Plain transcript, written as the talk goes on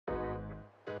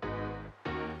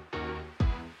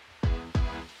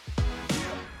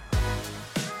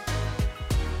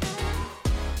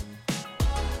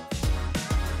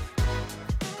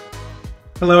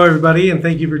Hello, everybody, and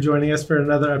thank you for joining us for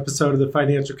another episode of the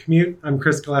Financial Commute. I'm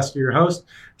Chris Galeski, your host,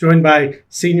 joined by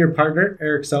senior partner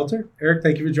Eric Selter. Eric,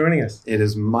 thank you for joining us. It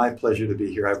is my pleasure to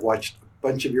be here. I've watched a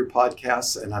bunch of your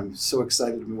podcasts, and I'm so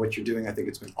excited in what you're doing. I think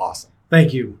it's been awesome.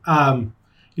 Thank you.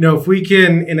 If we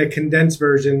can, in a condensed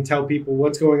version, tell people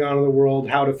what's going on in the world,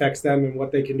 how it affects them, and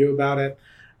what they can do about it,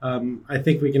 I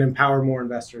think we can empower more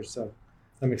investors. So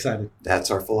I'm excited.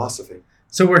 That's our philosophy.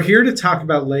 So we're here to talk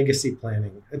about legacy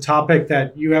planning, a topic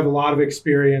that you have a lot of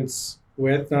experience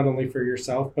with, not only for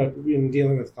yourself, but in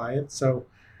dealing with clients. So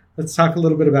let's talk a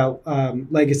little bit about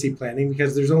legacy planning,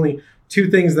 because there's only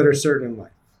two things that are certain in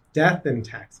life: death and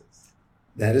taxes.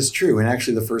 That is true. And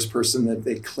actually, the first person that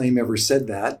they claim ever said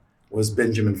that was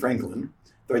Benjamin Franklin.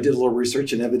 Though I did a little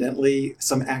research, and evidently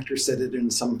some actor said it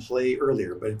in some play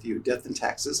earlier. But if you death and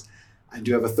taxes, I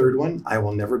do have a third one. I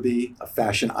will never be a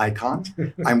fashion icon.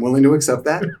 I'm willing to accept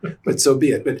that, but so be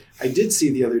it. But I did see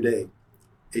the other day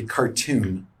a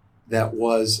cartoon that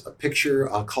was a picture,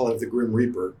 I'll call it the Grim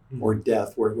Reaper or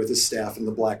Death, with his staff and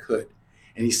the black hood.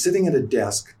 And he's sitting at a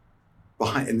desk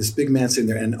behind, and this big man sitting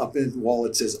there, and up in the wall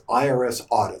it says IRS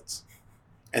audits.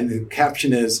 And the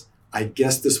caption is, I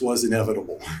guess this was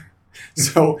inevitable.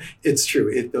 So it's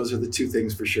true. Those are the two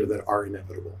things for sure that are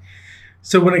inevitable.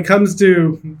 So when it comes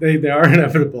to, they are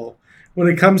inevitable. When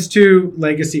it comes to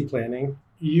legacy planning,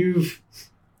 you've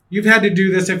had to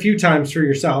do this a few times for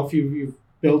yourself. You've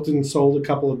built and sold a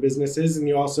couple of businesses, and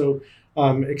you also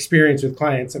experience with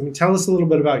clients. I mean, tell us a little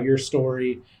bit about your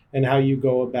story and how you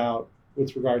go about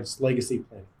with regards to legacy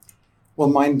planning. Well,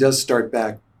 mine does start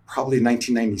back probably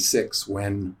 1996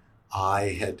 when I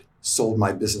had sold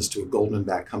my business to a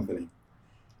Goldman-backed company.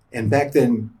 And back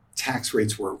then, tax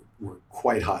rates were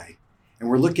quite high. And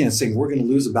we're looking at saying we're going to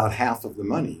lose about half of the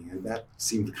money. And that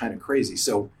seemed kind of crazy.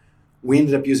 So we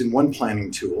ended up using one planning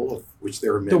tool, of which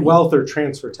there were many. The wealth or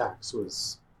transfer tax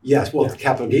was? Yes, well, the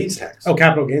capital gains tax. Oh,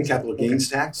 capital gains. Capital gains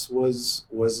tax was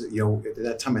at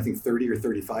that time, I think 30 or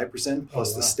 35%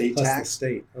 plus the state plus tax. The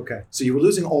state, okay. So you were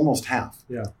losing almost half.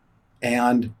 Yeah.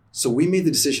 And so we made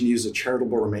the decision to use a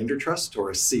charitable remainder trust,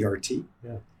 or a CRT.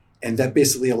 Yeah. And that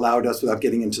basically allowed us, without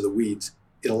getting into the weeds,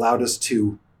 it allowed us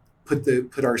to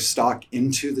put our stock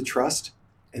into the trust,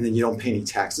 and then you don't pay any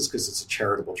taxes because it's a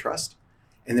charitable trust.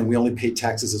 And then we only paid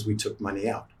taxes as we took money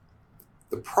out.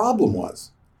 The problem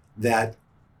was that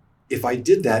if I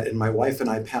did that and my wife and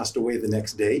I passed away the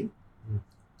next day,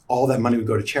 all that money would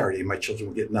go to charity and my children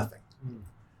would get nothing.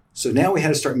 So now we had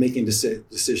to start making a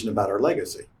decision about our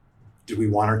legacy. Did we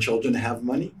want our children to have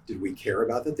money? Did we care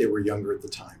about that? They were younger at the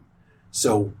time.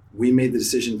 So we made the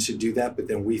decision to do that, but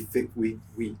then we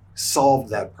solved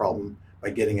that problem by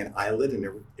getting an ILIT,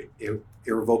 an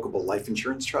irrevocable life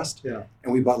insurance trust. Yeah.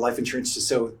 And we bought life insurance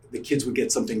so the kids would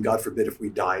get something, God forbid, if we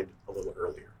died a little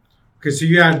earlier. Okay, so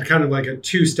you had kind of like a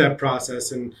two-step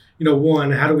process. And,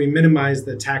 one, how do we minimize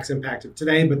the tax impact of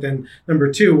today? But then number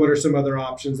two, what are some other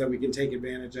options that we can take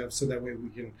advantage of so that way we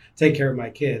can take care of my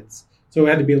kids? So it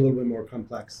had to be a little bit more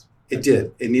complex. It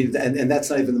did. It needed, and that's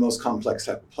not even the most complex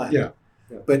type of plan. Yeah.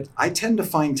 But I tend to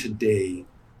find today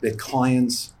that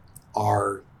clients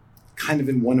are kind of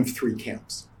in one of three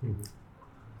camps. Mm-hmm.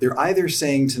 They're either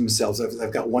saying to themselves,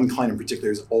 I've got one client in particular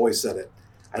who's always said it,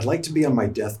 I'd like to be on my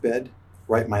deathbed,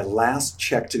 write my last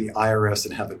check to the IRS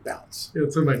and have it bounce. Yeah,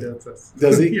 that's what my dad says.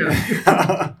 Does he?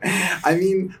 Yeah. I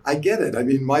mean, I get it. I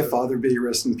mean, my father, may he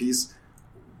rest in peace,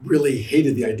 really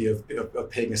hated the idea of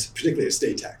paying, particularly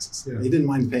estate taxes. Yeah. He didn't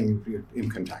mind paying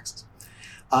income taxes.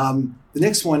 The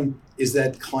next one is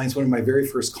that one of my very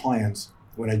first clients,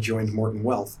 when I joined Morton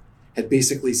Wealth, had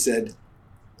basically said,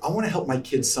 I want to help my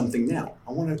kids something now.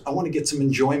 I want to get some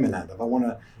enjoyment out of them. I want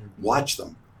to watch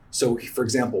them. So, for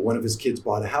example, one of his kids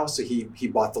bought a house, so he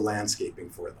bought the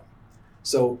landscaping for them.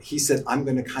 So he said, I'm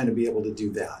going to kind of be able to do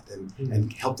that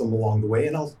and help them along the way,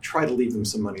 and I'll try to leave them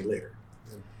some money later.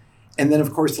 And then,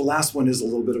 of course, the last one is a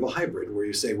little bit of a hybrid where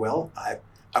you say, well,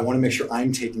 I want to make sure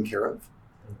I'm taken care of,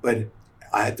 but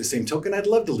at the same token, I'd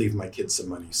love to leave my kids some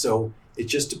money. So it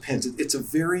just depends. It's a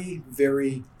very,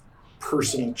 very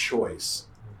personal choice.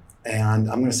 And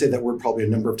I'm going to say that word probably a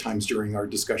number of times during our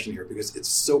discussion here because it's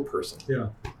so personal.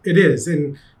 Yeah, it is.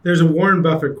 And there's a Warren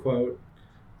Buffett quote,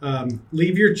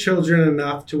 leave your children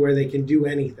enough to where they can do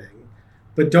anything,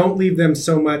 but don't leave them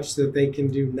so much that they can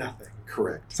do nothing.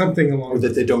 Correct. Something along. Or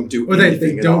that they don't do anything at all. Or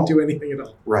they don't all. do anything at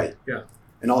all. Right. Yeah.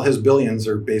 And all his billions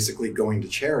are basically going to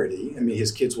charity. I mean,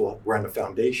 his kids will run a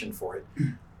foundation for it.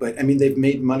 But, I mean, they've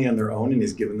made money on their own and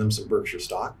he's given them some Berkshire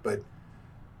stock. But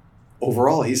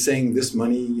overall, he's saying this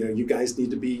money, you guys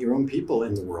need to be your own people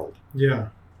in the world. Yeah.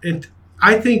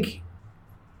 I think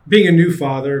being a new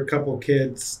father, a couple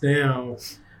kids now,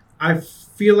 I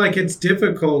feel like it's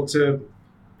difficult to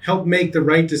help make the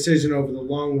right decision over the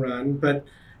long run. But,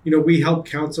 we help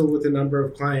counsel with a number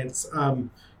of clients.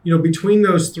 Between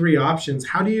those three options,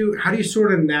 how do you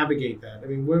sort of navigate that? I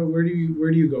mean, where do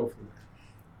you go from there?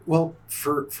 Well,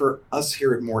 for us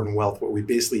here at Morton Wealth, what we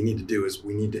basically need to do is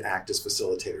we need to act as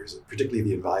facilitators. Particularly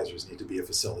the advisors need to be a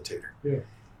facilitator. Yeah.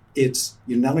 It's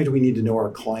not only do we need to know our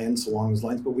clients along those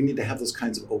lines, but we need to have those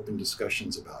kinds of open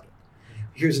discussions about it.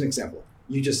 Here's an example.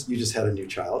 You just had a new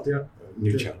child,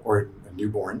 child or a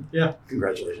newborn. Yeah.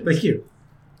 Congratulations. Thank you.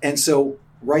 And so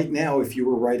right now, if you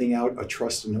were writing out a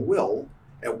trust and a will,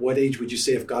 at what age would you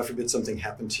say, if God forbid something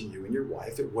happened to you and your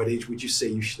wife, at what age would you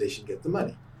say they should get the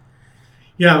money?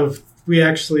 Yeah, we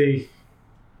actually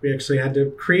had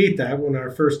to create that when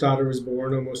our first daughter was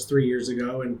born almost 3 years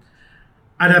ago, and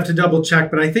I'd have to double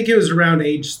check, but I think it was around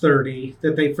age 30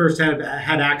 that they first had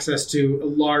access to a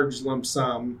large lump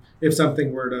sum if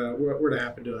something were to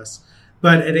happen to us.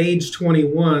 But at age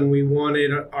 21, we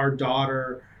wanted our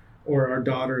daughter or our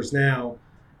daughters now,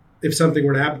 if something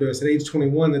were to happen to us at age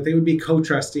 21, that they would be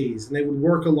co-trustees and they would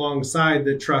work alongside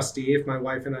the trustee, if my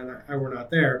wife and I were not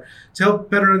there, to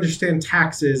help better understand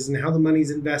taxes and how the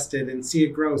money's invested and see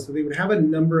it grow. So they would have a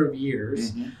number of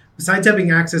years. Mm-hmm. Besides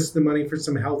having access to the money for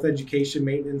some health education,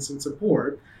 maintenance, and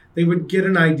support, they would get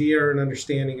an idea or an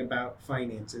understanding about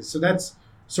finances. So that's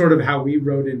sort of how we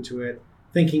wrote into it,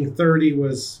 thinking 30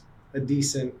 was a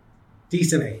decent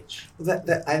age. Well,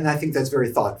 and I think that's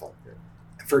very thoughtful.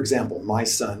 For example, my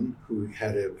son, who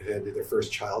had their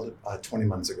first child 20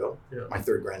 months ago, my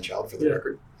third grandchild for the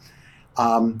record,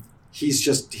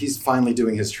 he's finally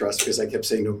doing his trust because I kept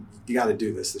saying to him, you got to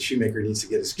do this. The shoemaker needs to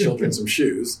get his children some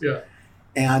shoes. Yeah.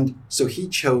 And so he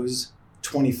chose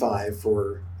 25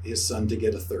 for his son to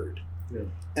get a third. Yeah.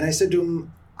 And I said to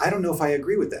him, I don't know if I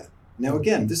agree with that. Now,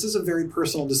 again, this is a very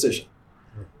personal decision,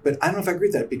 but I don't know if I agree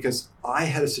with that because I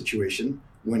had a situation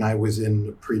when I was in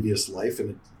a previous life in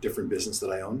a different business that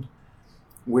I owned,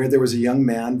 where there was a young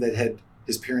man that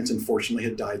his parents unfortunately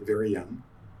had died very young.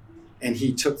 And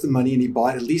he took the money and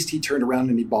he turned around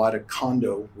and he bought a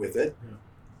condo with it. Yeah.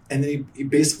 And then he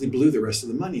basically blew the rest of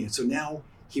the money. And so now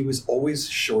he was always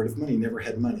short of money, never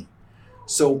had money.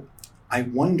 So I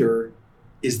wonder,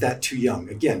 is that too young?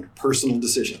 Again, personal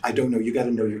decision. I don't know. You got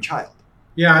to know your child.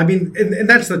 Yeah, I mean, and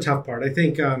that's the tough part. I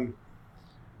think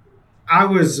I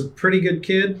was a pretty good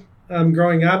kid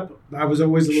growing up. I was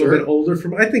always a little bit older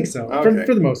I think so, okay.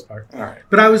 for the most part. All right.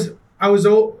 But I was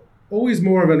always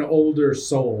more of an older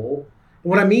soul. And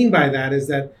what I mean by that is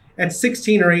that at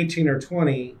 16 or 18 or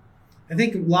 20, I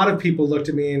think a lot of people looked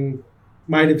at me and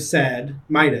might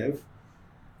have,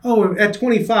 oh, at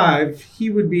 25, he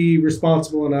would be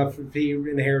responsible enough if he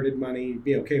inherited money, he'd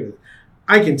be okay with it.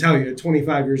 I can tell you at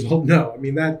 25 years old, no. I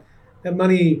mean, that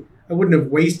money, I wouldn't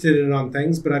have wasted it on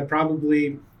things, but I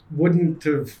probably wouldn't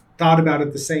have thought about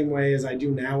it the same way as I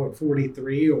do now at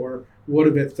 43 or would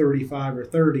have at 35 or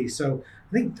 30. So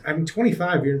I think,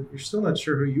 25, you're still not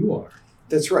sure who you are.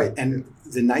 That's right. And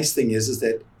the nice thing is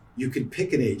that you could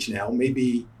pick an age now.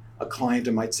 Maybe a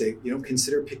client might say,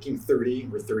 consider picking 30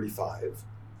 or 35.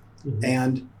 Mm-hmm.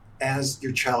 And as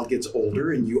your child gets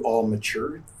older and you all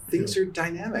mature, things are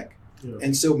dynamic. Yeah.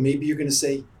 And so maybe you're going to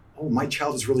say, oh, my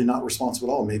child is really not responsible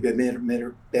at all. Maybe I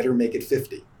better make it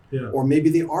 50. Yeah. Or maybe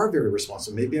they are very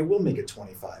responsible. Maybe I will make it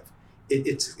 25.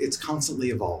 It's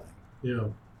constantly evolving. Yeah.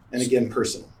 And again,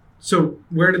 personal. So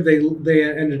where did they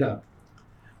ended up?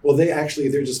 Well, they're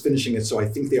just finishing it. So I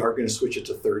think they are going to switch it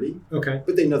to 30. Okay.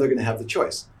 But they know they're going to have the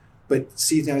choice. But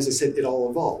see, now, as I said, it all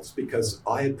evolves because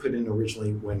I had put in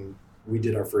originally when we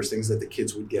did our first things that the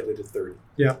kids would get it at 30.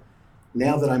 Yeah.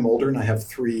 Now that I'm older and I have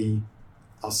 3,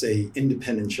 I'll say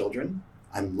independent children,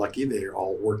 I'm lucky. They're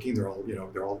all working. They're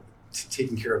all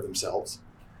taking care of themselves.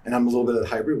 And I'm a little bit of a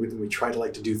hybrid. We try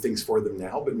to do things for them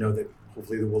now, but know that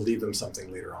hopefully we'll leave them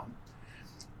something later on.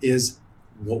 Is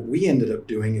what we ended up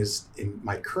doing is, in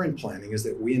my current planning, is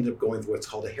that we ended up going with what's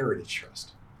called a heritage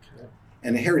trust. Okay.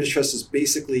 And a heritage trust is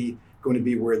basically going to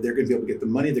be where they're going to be able to get the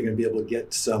money. They're going to be able to get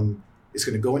it's going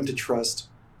to go into trust.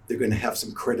 They're going to have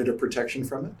some creditor protection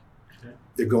from it. Okay.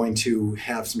 They're going to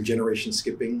have some generation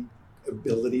skipping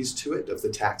abilities to it of the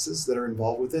taxes that are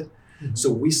involved with it. Mm-hmm.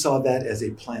 So we saw that as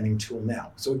a planning tool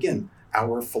now. So again,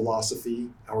 our philosophy,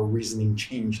 our reasoning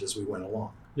changed as we went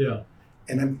along. Yeah.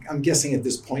 And I'm guessing at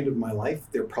this point of my life,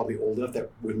 they're probably old enough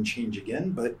that wouldn't change again,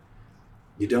 but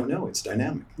you don't know. It's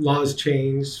dynamic. Laws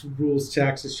change, rules,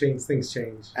 taxes change, things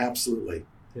change. Absolutely.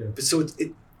 Yeah. But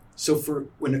so for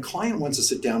when a client wants to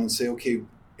sit down and say, okay,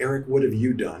 Eric, what have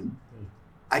you done?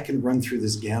 I can run through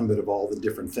this gambit of all the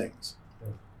different things.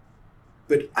 Yeah.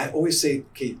 But I always say,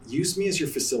 okay, use me as your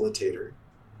facilitator.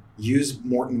 use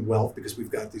Morton Wealth, because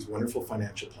we've got these wonderful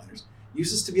financial planners.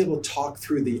 Use us to be able to talk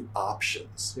through the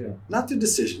options, not the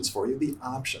decisions for you, the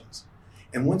options.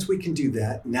 And once we can do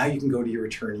that, now you can go to your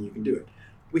attorney, you can do it.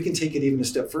 We can take it even a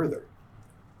step further.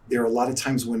 There are a lot of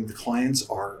times when the clients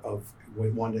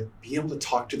want to be able to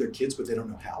talk to their kids, but they don't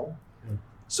know how.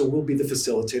 So we'll be the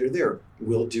facilitator there.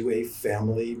 We'll do a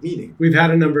family meeting. We've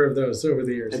had a number of those over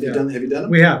the years. Have you done them?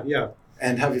 We have, yeah.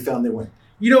 And have you found they went?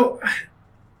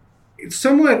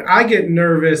 Somewhat I get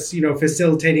nervous,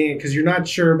 facilitating it because you're not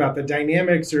sure about the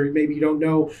dynamics, or maybe you don't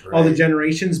know all the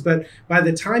generations. But by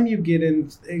the time you get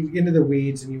into the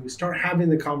weeds and you start having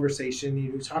the conversation,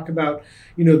 you talk about,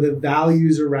 the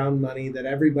values around money that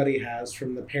everybody has,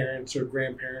 from the parents or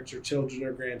grandparents or children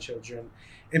or grandchildren,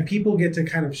 and people get to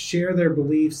kind of share their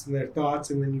beliefs and their thoughts,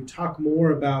 and then you talk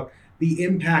more about the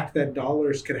impact that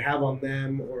dollars could have on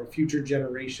them or future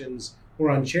generations or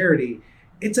on charity.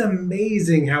 It's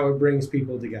amazing how it brings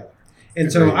people together.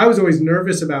 And so I was always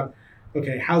nervous about,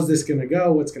 okay, how's this going to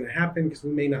go? What's going to happen? Because we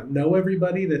may not know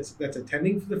everybody that's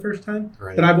attending for the first time.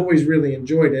 Right. But I've always really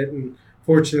enjoyed it. And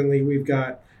fortunately, we've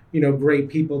got, great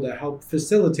people to help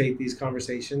facilitate these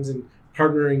conversations, and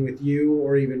partnering with you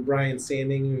or even Brian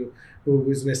Standing, who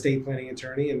was an estate planning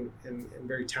attorney and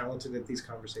very talented at these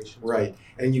conversations. Right.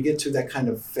 And you get to that kind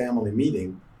of family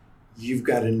meeting, you've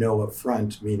got to know up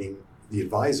front, meaning the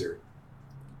advisor,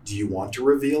 do you want to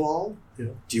reveal all? Yeah.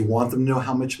 Do you want them to know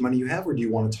how much money you have, or do you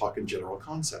want to talk in general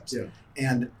concepts? Yeah.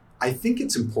 And I think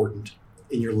it's important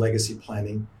in your legacy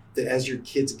planning that as your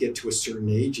kids get to a certain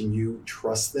age and you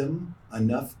trust them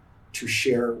enough to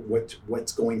share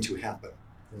what's going to happen.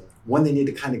 Yeah. One, they need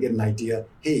to kind of get an idea,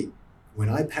 hey, when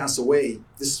I pass away,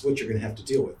 this is what you're going to have to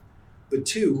deal with. But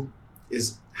two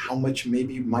is how much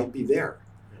maybe might be there.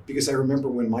 Yeah. Because I remember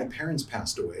when my parents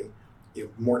passed away,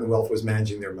 Morton Wealth was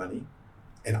managing their money.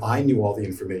 And I knew all the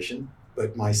information,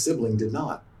 but my sibling did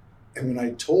not. And when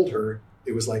I told her,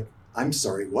 it was like, I'm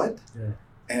sorry, what? Yeah.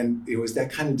 And it was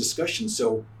that kind of discussion.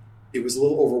 So it was a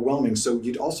little overwhelming. So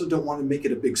you also don't want to make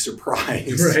it a big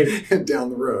surprise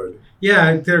down the road.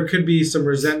 Yeah, there could be some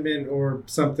resentment or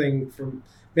something from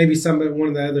maybe one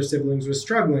of the other siblings was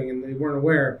struggling and they weren't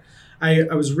aware. I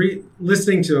was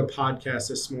listening to a podcast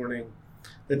this morning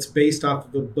that's based off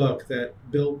of a book that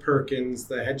Bill Perkins,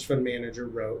 the hedge fund manager,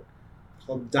 wrote,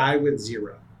 called Die with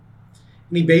Zero.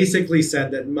 And he basically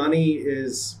said that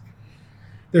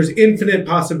there's infinite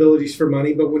possibilities for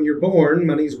money, but when you're born,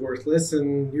 money's worthless,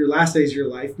 and your last days of your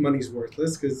life, money's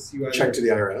worthless because you check to the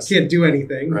IRS. Can't do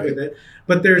anything with it.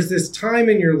 But there's this time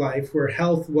in your life where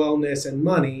health, wellness, and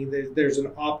money, there's an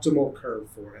optimal curve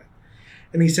for it.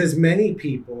 And he says many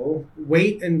people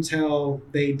wait until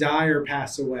they die or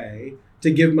pass away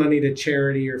to give money to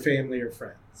charity or family or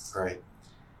friends. Right.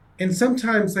 And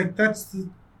sometimes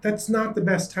that's not the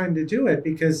best time to do it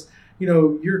because,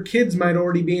 your kids might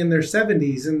already be in their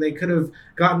 70s and they could have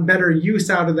gotten better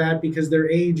use out of that because their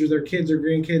age or their kids or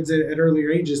grandkids at earlier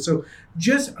ages. So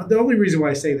just the only reason why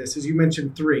I say this is you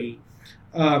mentioned three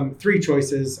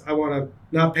choices. I want to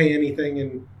not pay anything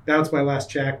and bounce my last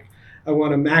check. I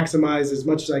want to maximize as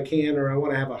much as I can, or I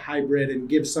want to have a hybrid and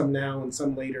give some now and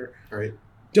some later. Right.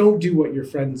 Don't do what your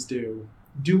friends do.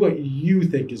 Do what you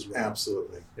think is right.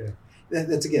 Absolutely. Yeah.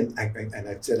 That's again, and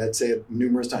I'd say it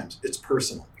numerous times. It's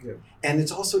personal, and it's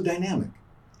also dynamic.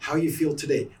 How you feel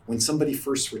today. When somebody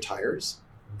first retires,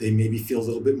 they maybe feel a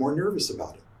little bit more nervous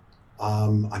about it.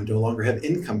 I no longer have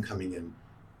income coming in.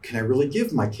 Can I really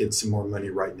give my kids some more money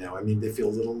right now? I mean, they feel a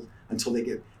little until they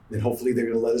get. Then hopefully they're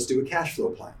going to let us do a cash flow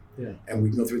plan, and we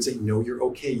can go through and say, no, you're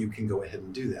okay. You can go ahead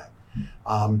and do that.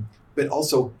 But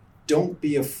also, don't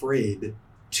be afraid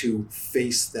to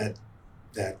face that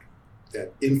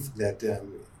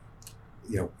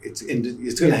it's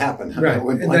going to happen. Right.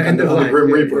 When on the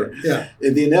Grim Reaper. Yeah.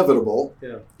 The inevitable.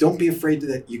 Yeah. Don't be afraid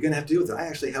that you're going to have to deal with it. I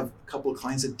actually have a couple of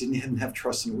clients that didn't have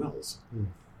trusts and wills.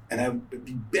 And I would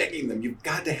be begging them, you've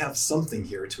got to have something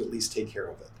here to at least take care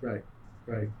of it.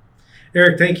 Right.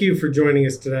 Eric, thank you for joining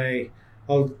us today.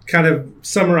 I'll kind of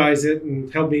summarize it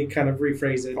and help me kind of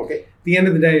rephrase it. Okay. At the end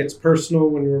of the day, it's personal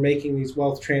when we're making these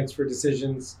wealth transfer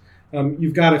decisions.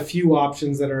 You've got a few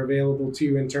options that are available to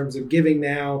you in terms of giving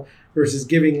now versus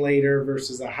giving later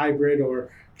versus a hybrid or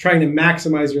trying to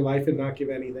maximize your life and not give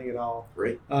anything at all.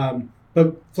 Right.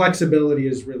 But flexibility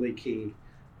is really key.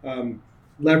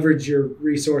 Leverage your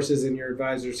resources and your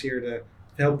advisors here to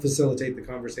help facilitate the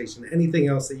conversation. Anything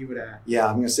else that you would add? Yeah,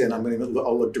 I'm going to say, and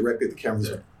I'll look directly at the camera.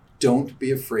 Yeah. Don't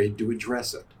be afraid to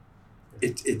address it.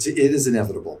 It is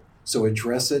inevitable. So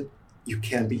address it. You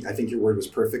can be, I think your word was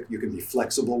perfect. You can be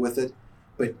flexible with it,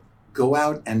 but go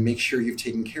out and make sure you've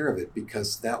taken care of it,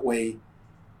 because that way,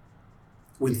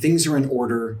 when things are in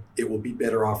order, it will be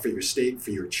better off for your state, for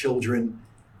your children,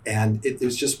 and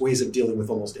there's just ways of dealing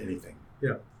with almost anything.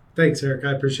 Yeah. Thanks, Eric.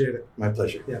 I appreciate it. My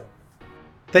pleasure. Yeah.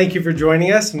 Thank you for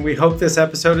joining us, and we hope this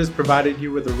episode has provided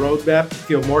you with a roadmap to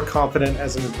feel more confident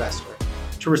as an investor.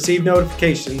 To receive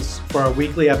notifications for our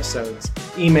weekly episodes,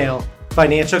 email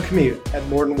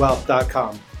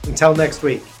financialcommute@mortonwealth.com. Until next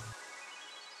week.